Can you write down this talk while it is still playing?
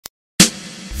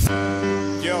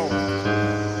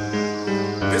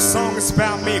This song is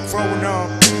about me growing up.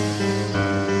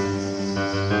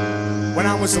 When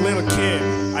I was a little kid,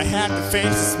 I had to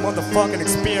face this motherfucking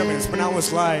experience when I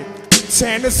was like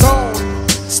 10 years old.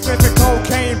 Sniffing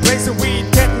cocaine, blazing weed,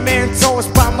 getting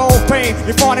endorsed by more pain.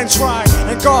 He fought and tried,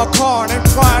 and got caught, and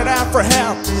cried out for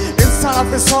help. Inside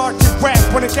of his heart he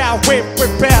wept when he got whipped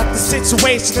with belt. The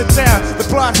situation of death, the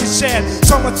blood he shed.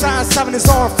 Traumatized, having his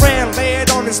own friend laid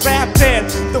on his lap dead.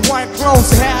 The white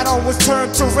clothes he had on was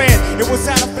turned to red. It was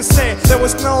out of his head, there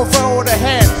was no road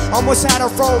ahead. Almost had a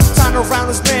rope tied around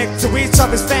his neck. To each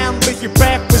of his family he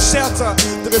begged for shelter.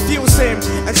 They refused him,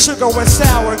 and sugar went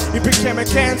sour. He became a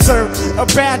cancer, a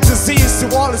bad disease to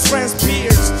all his friends,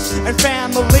 peers, and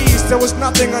families. There was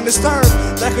nothing on this earth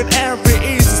that could ever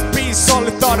ease his peace. All he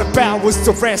thought about was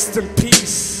to rest in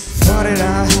peace. Why did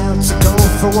I have to go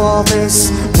through all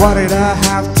this? Why did I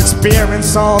have to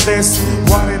experience all this?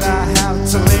 Why did I have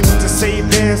to live to see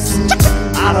this?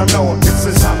 I don't know, this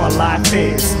is how my life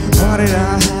is. Why did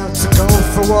I have to go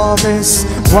through all this?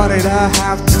 Why did I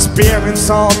have to experience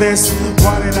all this?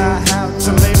 Why did I have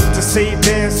to live to see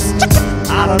this?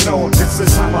 I don't know, this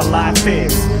is how my life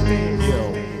is.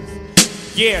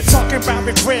 Yeah, talking about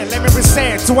regret, let me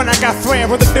resent to when I got thread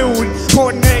with a dude.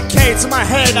 Pointing AK to my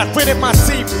head, I gritted my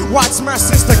teeth. Watched my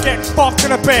sister get fucked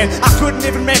in a bed. I couldn't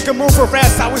even make a move for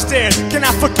rest, I was dead. Can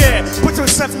I forget? Put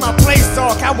yourself in my place,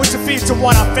 dog. How would you feel to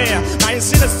what I feel? Now you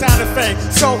see the sound effect,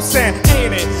 so sad,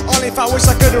 ain't it? Only if I wish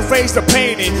I could erase the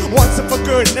pain. Once and for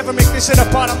good, never make this shit a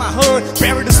part of my hood.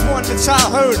 Bury this one in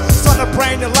childhood. Start a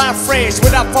brand new life fresh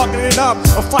without fucking it up.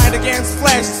 Or fight against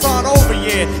flesh, it's not over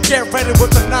yet. Get ready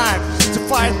with the knife to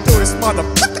fight through this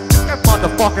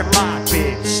motherfucking lie,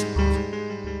 bitch.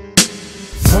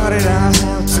 Why did I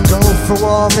have to go through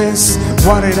all this?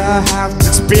 Why did I have to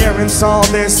experience all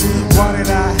this? Why did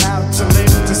I have to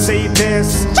live to see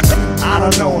this? I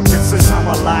don't know, this is how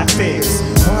my life is.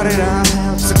 Why did I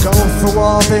have to go through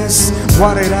all this?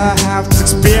 Why did I have to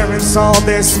experience all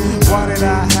this? Why did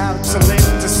I have to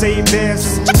live to see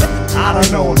this? I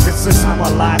don't know, this is how my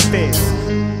life is.